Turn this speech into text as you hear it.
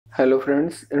Hello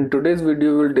friends, in today's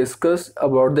video we'll discuss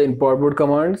about the import output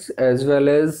commands as well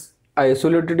as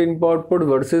isolated import output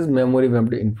versus memory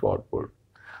mapped import output।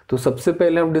 तो सबसे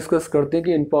पहले हम discuss करते हैं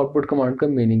कि input output command का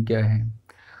meaning क्या है।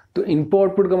 तो इनपुट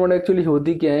आउटपुट कमांड एक्चुअली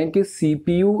होती क्या है कि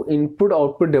सीपीयू इनपुट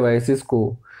आउटपुट डिवाइसेस को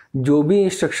जो भी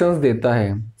इंस्ट्रक्शंस देता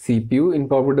है, सीपीयू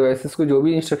इनपुट आउटपुट डिवाइसेस को जो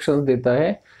भी इंस्ट्रक्शंस देता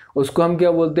है उसको हम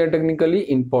क्या बोलते हैं, टेक्निकली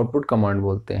इनपुट आउटपुट कमांड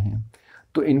बोलते हैं।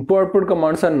 तो input output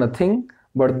commands are nothing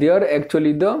but they are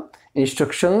actually the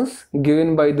instructions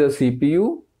given by the CPU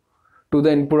to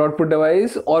the input output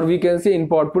device, or we can say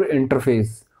input output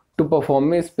interface to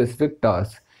perform a specific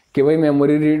task। कि भाई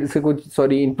memory read से कुछ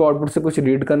input output से कुछ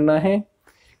read करना है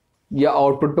या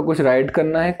output पे कुछ राइट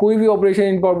करना है, कोई भी ऑपरेशन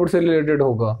इनपुट आउटपुट से रिलेटेड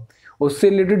होगा, उससे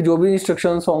रिलेटेड जो भी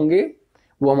इंस्ट्रक्शंस होंगे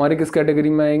वो हमारे किस कैटेगरी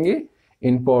में आएंगे,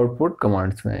 इनपुट आउटपुट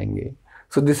कमांड्स में आएंगे।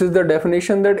 So this is the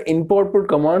definition that input output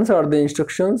commands are the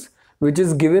instructions which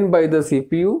is given by the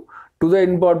CPU to the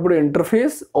input output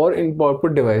interface or input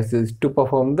output devices to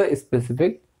perform the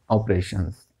specific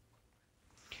operations।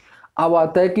 अब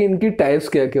आता है कि इनकी types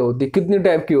क्या क्या होती है, कितनी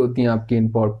टाइप की होती हैं आपकी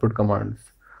इनपुट आउटपुट कमांड्स,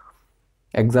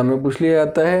 एग्जाम में पूछ लिया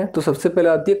जाता है। तो सबसे पहले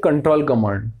आती है control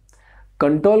command.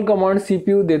 Control command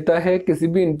CPU देता है किसी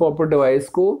भी इनपुट आउटपुट डिवाइस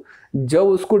को जब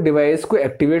उसको डिवाइस को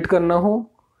एक्टिवेट करना हो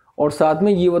और साथ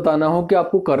में ये बताना हो कि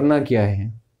आपको करना क्या है।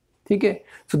 ठीक है,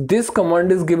 so this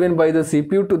command is given by the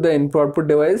CPU to the input output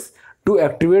device to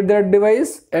activate that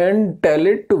device and tell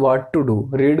it to what to do.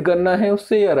 Read करना है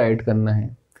उससे या राइट करना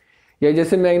है, या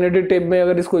जैसे मैग्नेटिक टेप में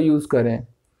अगर इसको यूज करें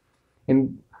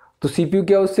तो सीपीयू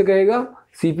क्या उससे कहेगा,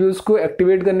 सीपीयू उसको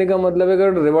एक्टिवेट करने का मतलब है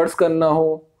अगर रिवर्स करना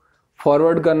हो,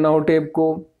 फॉरवर्ड करना हो टेप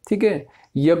को, ठीक है,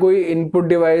 या कोई इनपुट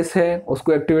डिवाइस है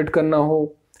उसको एक्टिवेट करना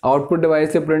हो, आउटपुट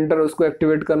डिवाइस है प्रिंटर उसको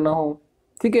एक्टिवेट करना हो,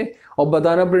 ठीक है, और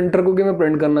बताना प्रिंटर को कि मैं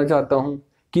प्रिंट करना चाहता हूँ,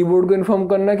 कीबोर्ड को इन्फॉर्म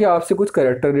करना कि आपसे कुछ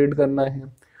कैरेक्टर रीड करना है।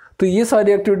 तो ये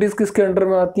सारी एक्टिविटीज किसके अंडर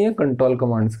में आती हैं, कंट्रोल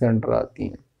कमांड्स के अंडर आती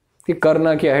हैं कि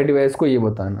करना क्या है डिवाइस को ये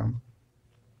बताना।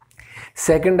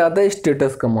 सेकंड आता है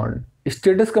status command.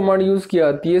 Status command use की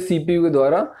आती है सीपीयू के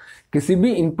द्वारा किसी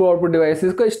भी इनपुट आउटपुट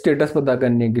डिवाइसेस का स्टेटस पता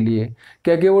करने के लिए,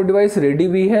 क्या कि वो डिवाइस रेडी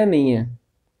भी है नहीं है।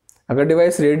 अगर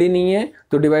डिवाइस रेडी नहीं है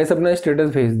तो डिवाइस अपना स्टेटस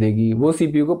भेज देगी, वो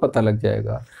सीपीयू को पता लग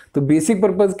जाएगा। तो बेसिक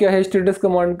पर्पस क्या है स्टेटस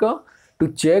कमांड का, to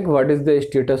check what is the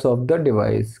status of the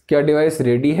device, क्या डिवाइस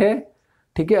रेडी है।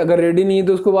 ठीक है, अगर रेडी नहीं है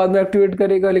तो उसको बाद में एक्टिवेट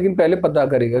करेगा, लेकिन पहले पता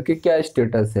करेगा कि क्या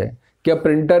स्टेटस है, क्या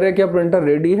प्रिंटर है, क्या प्रिंटर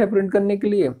रेडी है प्रिंट करने के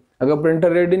लिए। अगर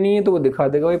प्रिंटर रेडी नहीं है तो वो दिखा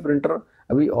देगा भाई प्रिंटर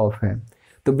अभी ऑफ है।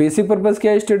 तो बेसिक पर्पस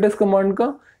क्या है स्टेटस कमांड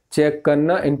का, चेक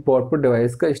करना इनपुट आउटपुट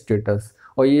डिवाइस का स्टेटस,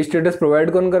 और ये स्टेटस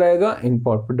प्रोवाइड कौन कराएगा,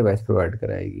 इनपुट आउटपुट डिवाइस प्रोवाइड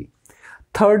कराएगी।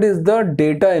 Third is the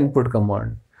data input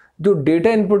command. जो डेटा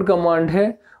इनपुट कमांड है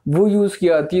वो यूज की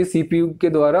आती है सीपीयू के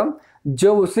द्वारा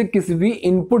जब उसे किसी भी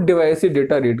इनपुट डिवाइस से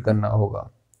डेटा रीड करना होगा।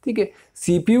 ठीक है,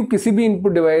 सीपीयू किसी भी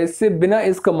इनपुट डिवाइस से बिना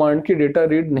इस कमांड के डेटा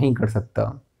रीड नहीं कर सकता।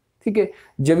 ठीक है,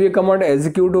 जब ये कमांड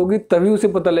एग्जीक्यूट होगी तभी उसे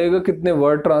पता लगेगा कितने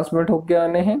वर्ड ट्रांसमिट होकर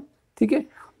आने हैं। ठीक है,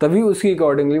 तभी उसके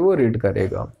अकॉर्डिंगली वो रीड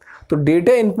करेगा। तो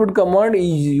data input command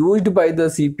is used by the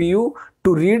CPU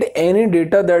to read any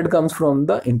data that comes from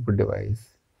the input device.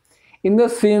 In the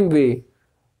same way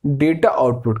data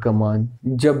output command,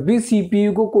 जब भी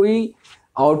सीपीयू को कोई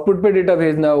आउटपुट पे डेटा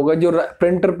भेजना होगा, जो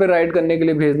प्रिंटर पे राइट करने के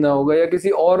लिए भेजना होगा या किसी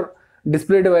और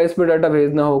डिस्प्ले डिवाइस पे डाटा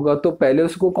भेजना होगा, तो पहले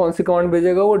उसको कौन सी कमांड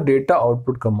भेजेगा, वो डेटा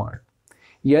आउटपुट कमांड।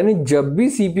 यानी जब भी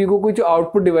सीपीयू को कुछ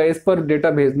आउटपुट डिवाइस पर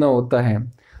डेटा भेजना होता है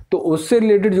तो उससे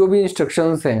रिलेटेड जो भी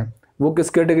इंस्ट्रक्शंस हैं वो किस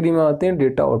कैटेगरी में आते हैं,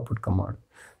 data output command.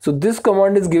 So this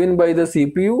command is given by the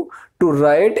CPU to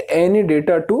right any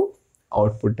data two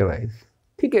output device.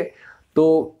 ठीक है,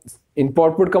 तो इनपुट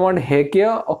आउटपुट कमांड है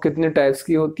क्या और कितने टाइप्स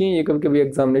की होती हैं, ये कभी कभी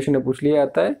एग्जामिनेशन में पूछ लिया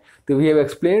जाता है। तो we have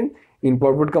explained input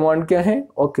output command क्या है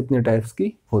और कितने टाइप्स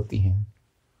की होती हैं।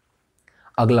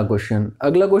 अगला क्वेश्चन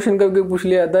कभी कभी पूछ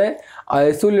लिया जाता है,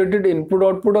 आइसोलेटेड इनपुट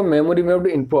आउटपुट और मेमोरी मैप्ड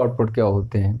इनपुट आउटपुट क्या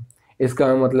होते हैं, इसका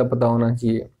हमें मतलब पता होना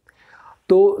चाहिए।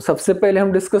 तो सबसे पहले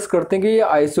हम डिस्कस करते हैं कि ये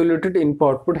आइसोलेटेड इनपुट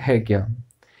आउटपुट है क्या।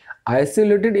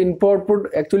 आइसोलेटेड इनपुट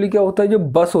आउटपुट एक्चुअली क्या होता है, जो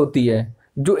बस होती है,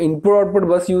 जो इनपुट आउटपुट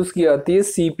बस यूज की जाती है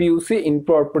सीपीयू से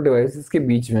इनपुट आउटपुट डिवाइसेस के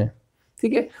बीच में।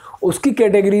 ठीक है, उसकी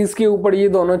कैटेगरीज के ऊपर ये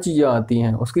दोनों चीज़ें आती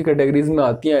हैं, उसकी कैटेगरीज में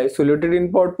आती हैं आइसोलेटेड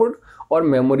इनपुट आउटपुट और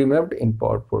मेमोरी मैप्ड इनपुट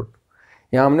आउटपुट।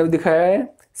 यहाँ हमने दिखाया है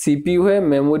सीपीयू है,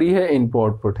 मेमोरी है, इनपुट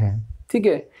आउटपुट है। ठीक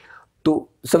है, तो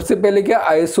सबसे पहले क्या,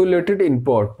 आइसोलेटेड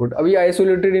इनपुट आउटपुट। अभी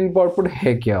आइसोलेटेड इनपुट आउटपुट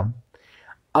है क्या,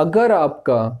 अगर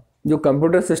आपका जो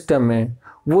कंप्यूटर सिस्टम है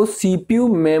वो सीपीयू,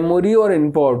 मेमोरी और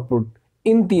इनपुट आउटपुट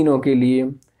इन तीनों के लिए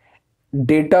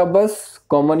डेटा बस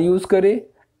कॉमन यूज करे,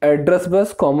 एड्रेस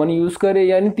बस कॉमन यूज करे,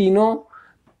 यानी तीनों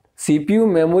सीपीयू,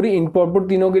 मेमोरी, इनपुट आउटपुट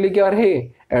तीनों के लिए क्या रहे,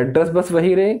 एड्रेस बस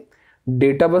वही रहे,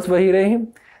 डेटा बस वही रहे,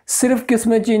 सिर्फ किस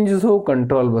में चेंजेस हो,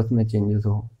 कंट्रोल बस में चेंजेस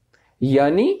हो।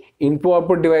 यानी इनपुट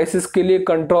आउटपुट डिवाइसेस के लिए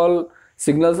कंट्रोल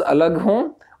सिग्नल्स अलग हों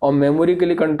और मेमोरी के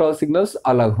लिए कंट्रोल सिग्नल्स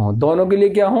अलग हों, दोनों के लिए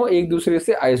क्या हो, एक दूसरे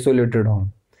से आइसोलेटेड हों।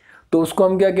 तो उसको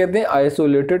हम क्या कहते हैं,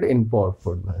 आइसोलेटेड इनपुट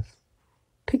आउटपुट बस।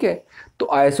 ठीक है, तो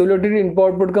आइसोलेटेड इनपुट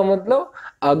आउटपुट का मतलब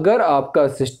अगर आपका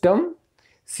सिस्टम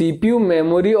सीपीयू,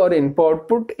 मेमोरी और इनपुट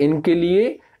आउटपुट इनके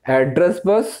लिए एड्रेस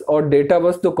बस और डेटा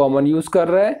बस तो कॉमन यूज कर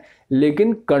रहा है,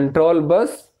 लेकिन कंट्रोल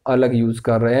बस अलग यूज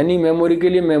कर रहा है। यानी मेमोरी के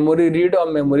लिए मेमोरी रीड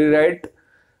और memory write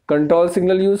control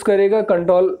signal use करेगा,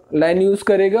 कंट्रोल लाइन यूज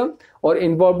करेगा, और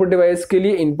इनपुट आउटपुट डिवाइस के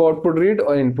लिए इनपुट आउटपुट रीड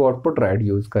और इनपुट आउटपुट राइट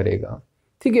यूज करेगा।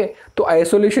 ठीक है, तो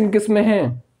आइसोलेशन किस में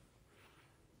है,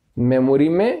 मेमोरी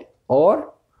में और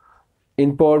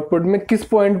इनपुट आउटपुट में। किस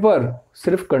पॉइंट पर,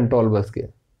 सिर्फ कंट्रोल बस के।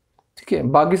 ठीक है,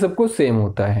 बाकी सबको सेम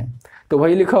होता है। तो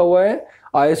वही लिखा हुआ है,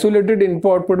 आइसोलेटेड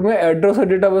इनपुट आउटपुट में एड्रेस और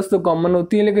डेटा बस तो कॉमन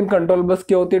होती है, लेकिन कंट्रोल बस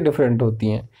क्या होती है, डिफरेंट होती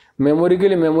हैं। मेमोरी के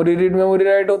लिए मेमोरी रीड मेमोरी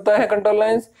राइट होता है contour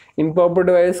lines, input output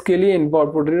device के लिए इनपुट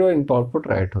आउटपुट रीड और इनपुट आउटपुट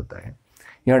राइट होता है।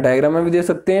 यहाँ डायग्राम में भी दे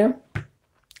सकते हैं,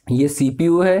 ये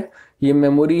सीपीयू है, ये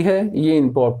मेमोरी है, ये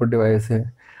इनपुट आउटपुट डिवाइस है।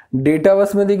 डेटा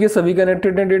बस में देखिए सभी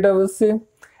कनेक्टेड हैं डेटा बस से,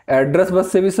 एड्रेस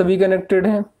बस से भी सभी कनेक्टेड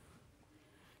हैं।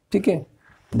 ठीक है,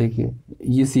 देखिए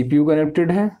ये सीपीयू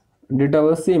कनेक्टेड है डेटा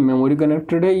बस से, मेमोरी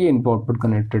कनेक्टेड है, ये इनपुट आउटपुट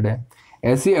कनेक्टेड है।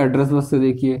 ऐसे एड्रेस बस से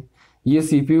देखिए, ये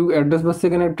सीपीयू एड्रेस बस से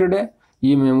कनेक्टेड है,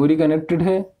 ये मेमोरी कनेक्टेड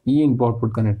है, ये इनपुट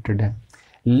आउटपुट कनेक्टेड है।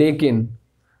 लेकिन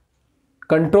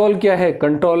कंट्रोल क्या है,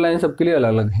 कंट्रोल लाइन सबके लिए अलग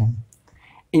अलग है।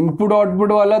 इनपुट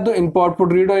आउटपुट वाला तो इनपुट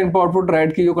आउटपुट रीड और इनपुट आउटपुट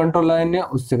राइट की जो कंट्रोल लाइन है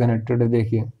उससे कनेक्टेड है।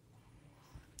 देखिए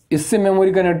इससे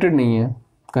मेमोरी कनेक्टेड नहीं है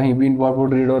कहीं भी, इनपुट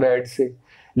आउटपुट रीड और राइट से।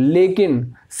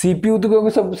 लेकिन सीपीयू तो, क्योंकि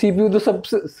सब सीपीयू तो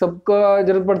सबका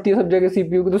जरूरत पड़ती है सब जगह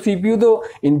सीपीयू की, तो सीपीयू तो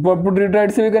इनपुट आउटपुट रीड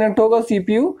राइट से भी कनेक्ट होगा,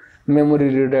 सीपीयू मेमोरी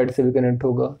रीड राइट से भी कनेक्ट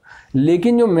होगा।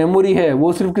 लेकिन जो मेमोरी है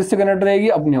वो सिर्फ किससे कनेक्ट रहेगी,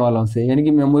 अपने वालों से, यानी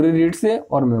कि मेमोरी रीड से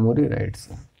और मेमोरी राइट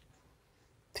से।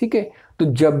 ठीक है, तो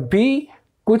जब भी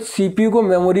कुछ सीपीयू को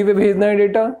मेमोरी पे भेजना है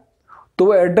डेटा, तो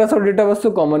वो एड्रेस और डेटा बस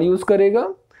तो कॉमन यूज करेगा,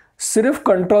 सिर्फ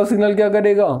कंट्रोल सिग्नल क्या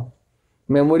करेगा,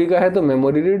 मेमोरी का है तो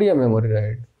मेमोरी रीड या मेमोरी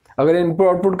राइट। अगर इनपुट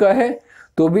आउटपुट का है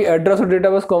तो भी एड्रेस और डेटा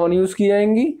बस कॉमन यूज की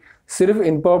जाएंगी, सिर्फ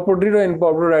इनपुट आउटपुट रीड और इनपुट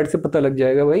आउटपुट राइट से पता लग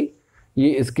जाएगा भाई ये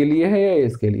इसके लिए है या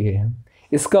इसके लिए है।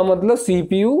 इसका मतलब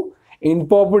सीपीयू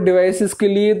इनपुट आउटपुट डिवाइसेस के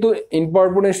लिए तो इनपुट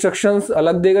आउटपुट इंस्ट्रक्शंस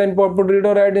अलग देगा, इनपुट आउटपुट रीड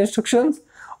और राइट इंस्ट्रक्शंस,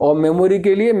 और मेमोरी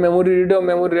के लिए मेमोरी रीड और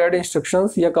मेमोरी राइट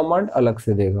इंस्ट्रक्शंस या कमांड अलग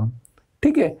से देगा।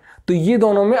 ठीक है, तो ये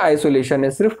दोनों में आइसोलेशन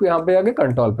है, सिर्फ यहाँ पे जाके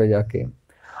कंट्रोल पे जाके।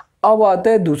 अब आता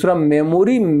है दूसरा,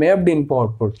 मेमोरी मैप्ड इनपुट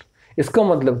आउटपुट। इसका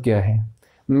मतलब क्या है,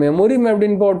 मेमोरी मैप्ड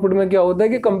इनपुट आउटपुट में क्या होता है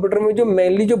कि कंप्यूटर में जो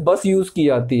मेनली जो बस यूज की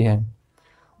जाती है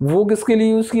वो किसके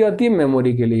लिए यूज की जाती है,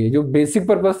 मेमोरी के लिए। जो बेसिक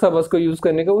पर्पस था बस को यूज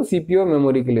करने का वो सीपीयू और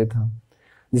मेमोरी के लिए था,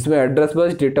 जिसमें एड्रेस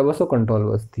बस, डेटा बस और कंट्रोल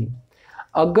बस थी।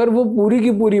 अगर वो पूरी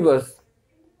की पूरी बस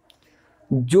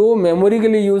जो मेमोरी के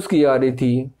लिए यूज की जा रही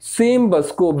थी, सेम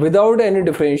बस को विदाउट एनी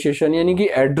डिफरेंशिएशन, यानी कि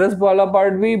एड्रेस वाला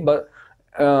पार्ट भी,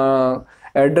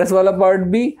 एड्रेस वाला पार्ट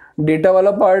भी, डेटा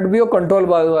वाला पार्ट भी और कंट्रोल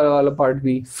वाला पार्ट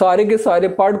भी, सारे के सारे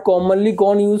पार्ट कॉमनली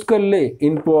कौन यूज कर ले,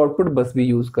 इनपुट आउटपुट बस भी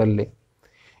यूज कर ले।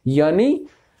 यानी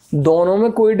दोनों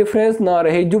में कोई डिफरेंस ना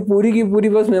रहे, जो पूरी की पूरी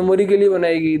बस मेमोरी के लिए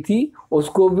बनाई गई थी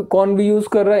उसको भी कौन भी यूज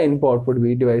कर रहा है, इनपुट आउटपुट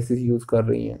भी डिवाइसेस यूज कर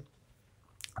रही हैं।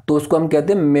 तो उसको हम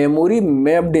कहते हैं मेमोरी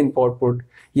मैप्ड इनपुट आउटपुट,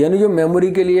 यानी जो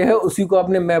मेमोरी के लिए है उसी को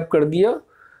आपने मैप कर दिया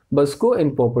बस को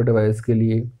इनपुट आउटपुट डिवाइस के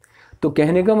लिए। तो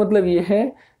कहने का मतलब ये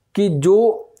है कि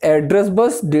जो एड्रेस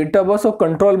बस, डेटा बस और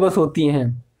कंट्रोल बस होती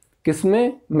हैं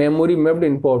किसमें, मेमोरी मैप्ड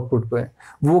इनपुट आउटपुट पे,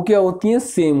 वो क्या होती हैं,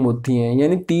 सेम होती हैं।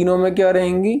 यानी तीनों में क्या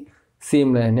रहेंगी,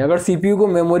 सेम लाइन है। अगर सीपीयू को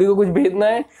मेमोरी को कुछ भेजना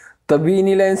है तभी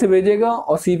इन्हीं लाइन से भेजेगा,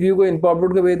 और सीपीयू को इनपुट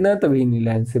आउटपुट को भेजना है तभी इन्हीं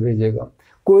लाइन से भेजेगा।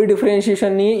 कोई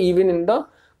डिफरेंशिएशन नहीं है even in the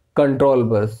control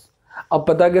bus. अब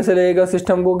पता कैसे लगेगा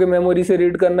सिस्टम को कि मेमोरी से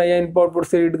रीड करना है या इनपुट आउटपुट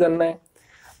से रीड करना है।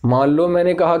 मान लो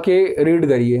मैंने कहा कि रीड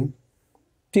करिए,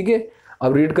 ठीक है,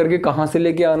 अब रीड करके कहाँ से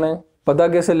लेके आना है, पता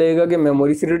कैसे लगेगा कि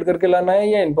मेमोरी से रीड करके लाना है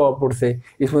या इनपुट आउटपुट से।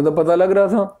 इसमें तो पता लग रहा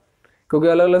था क्योंकि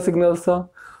अलग अलग सिग्नल्स था।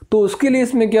 तो उसके लिए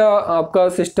इसमें क्या आपका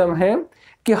सिस्टम है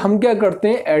कि हम क्या करते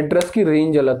हैं, एड्रेस की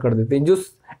रेंज अलग कर देते हैं। जो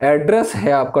एड्रेस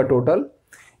है आपका टोटल,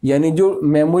 यानी जो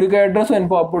मेमोरी का एड्रेस और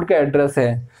इनपुट आउटपुट का एड्रेस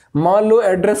है, मान लो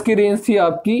एड्रेस की रेंज थी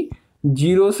आपकी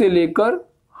 0 से लेकर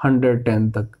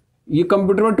 110 तक। ये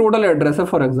कंप्यूटर में टोटल एड्रेस है।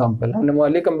 फॉर एग्जांपल हमने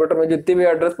मान लिया कंप्यूटर में जितने भी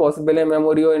एड्रेस पॉसिबल है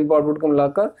मेमोरी और इनपुट आउटपुट को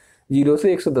मिलाकर 0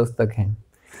 से 110 तक हैं।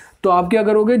 तो आप क्या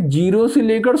करोगे, 0 से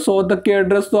लेकर 100 तक के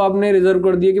एड्रेस तो आपने रिजर्व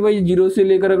कर दिया कि भाई 0 से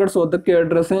लेकर अगर 100 तक के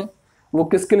एड्रेस हैं वो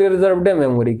किसके लिए रिजर्व्ड है,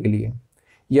 मेमोरी के लिए।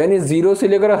 यानी 0 से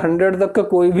लेकर 100 तक का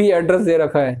कोई भी एड्रेस दे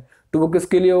रखा है तो वो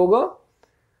किसके लिए होगा,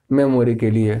 मेमोरी के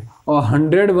लिए, और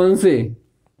 101 से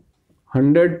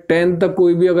 110 तक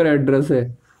कोई भी अगर एड्रेस है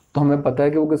तो हमें पता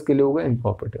है कि वो किसके लिए होगा,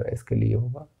 इम्प्रॉपर डिवाइस के लिए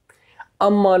होगा।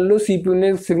 अब मान लो सीपीयू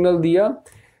ने सिग्नल दिया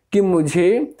कि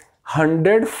मुझे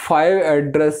 105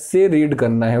 एड्रेस से रीड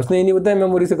करना है, उसने ये नहीं बताया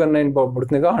मेमोरी से करना है इम्प्रॉपर,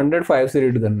 उसने कहा 105 से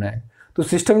रीड करना है। तो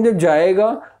सिस्टम जब जाएगा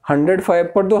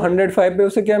 105 पर तो 105 पे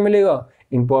उसे क्या मिलेगा,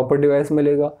 इम्प्रॉपर डिवाइस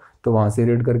मिलेगा, तो वहां से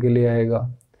रीड करके ले आएगा।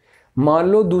 मान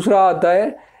लो दूसरा आता है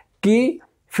कि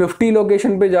 50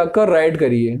 लोकेशन पे जाकर राइट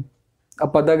करिए।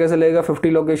 अब पता कैसे लगेगा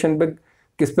 50 लोकेशन पे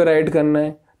किस पे राइट करना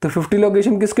है, तो 50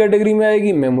 लोकेशन किस कैटेगरी में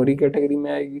आएगी, मेमोरी कैटेगरी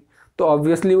में आएगी। तो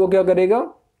ऑब्वियसली वो क्या करेगा,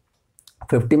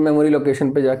 50 मेमोरी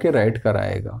लोकेशन पे जाके राइट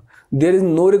कराएगा। देयर इज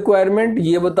नो रिक्वायरमेंट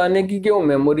ये बताने की कि वो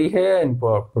मेमोरी है या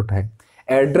इनपुट है।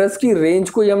 एड्रेस की रेंज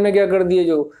को ही हमने क्या कर दिया,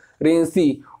 जो रेंज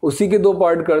थी उसी के दो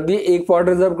पार्ट कर दिए, एक पार्ट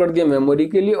रिजर्व कर दिया मेमोरी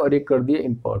के लिए और एक कर दिया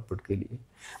इनपुट आउटपुट के लिए।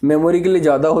 मेमोरी के लिए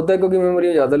ज़्यादा होता है क्योंकि मेमोरी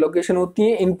में ज़्यादा लोकेशन होती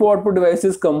हैं, इनपुट आउटपुट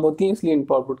डिवाइसेस कम होती हैं, इसलिए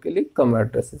इनपुट आउटपुट के लिए कम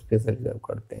एड्रेस स्पेस रिजर्व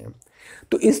करते हैं।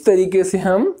 तो इस तरीके से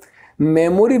हम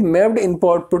मेमोरी मैप्ड इनपुट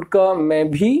आउटपुट का में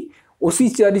भी उसी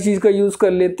सारी चीज़ का यूज़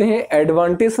कर लेते हैं।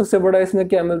 एडवांटेज सबसे बड़ा इसमें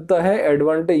क्या मिलता है,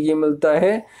 एडवांटेज ये मिलता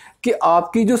है कि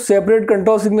आपकी जो सेपरेट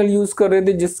कंट्रोल सिग्नल यूज़ कर रहे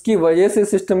थे जिसकी वजह से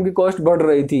सिस्टम की कॉस्ट बढ़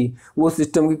रही थी, वो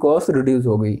सिस्टम की कॉस्ट रिड्यूस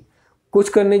हो गई। कुछ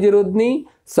करने की जरूरत नहीं,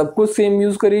 सब कुछ सेम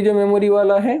यूज़ करिए जो मेमोरी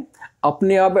वाला है,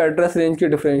 अपने आप एड्रेस रेंज के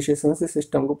डिफरेंशिएशन से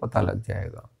सिस्टम को पता लग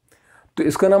जाएगा। तो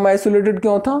इसका नाम आइसोलेटेड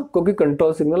क्यों था, क्योंकि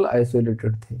कंट्रोल सिग्नल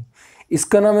आइसोलेटेड थे।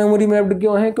 इसका नाम मेमोरी मैप्ड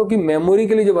क्यों है, क्योंकि मेमोरी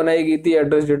के लिए जो बनाई गई थी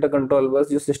एड्रेस डेटा कंट्रोल बस,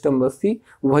 जो सिस्टम बस थी,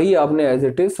 वही आपने एज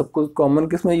इट इज सब कुछ कॉमन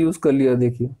किसमें यूज कर लिया,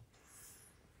 देखिए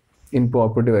इनपुट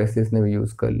आउटपुट डिवाइसेस ने भी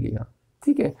यूज कर लिया।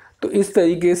 ठीक है, तो इस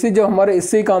तरीके से जब हमारा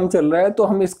इससे ही काम चल रहा है तो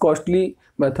हम इस कॉस्टली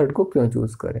मेथड को क्यों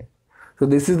चूज करें। So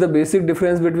this is the basic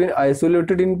difference between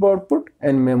isolated input output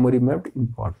and memory mapped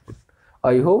input output.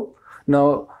 I hope now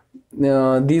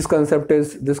this concept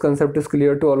is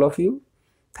clear to all of you.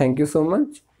 Thank you so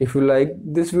much. If you like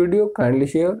this video,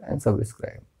 kindly share and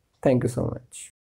subscribe. Thank you so much.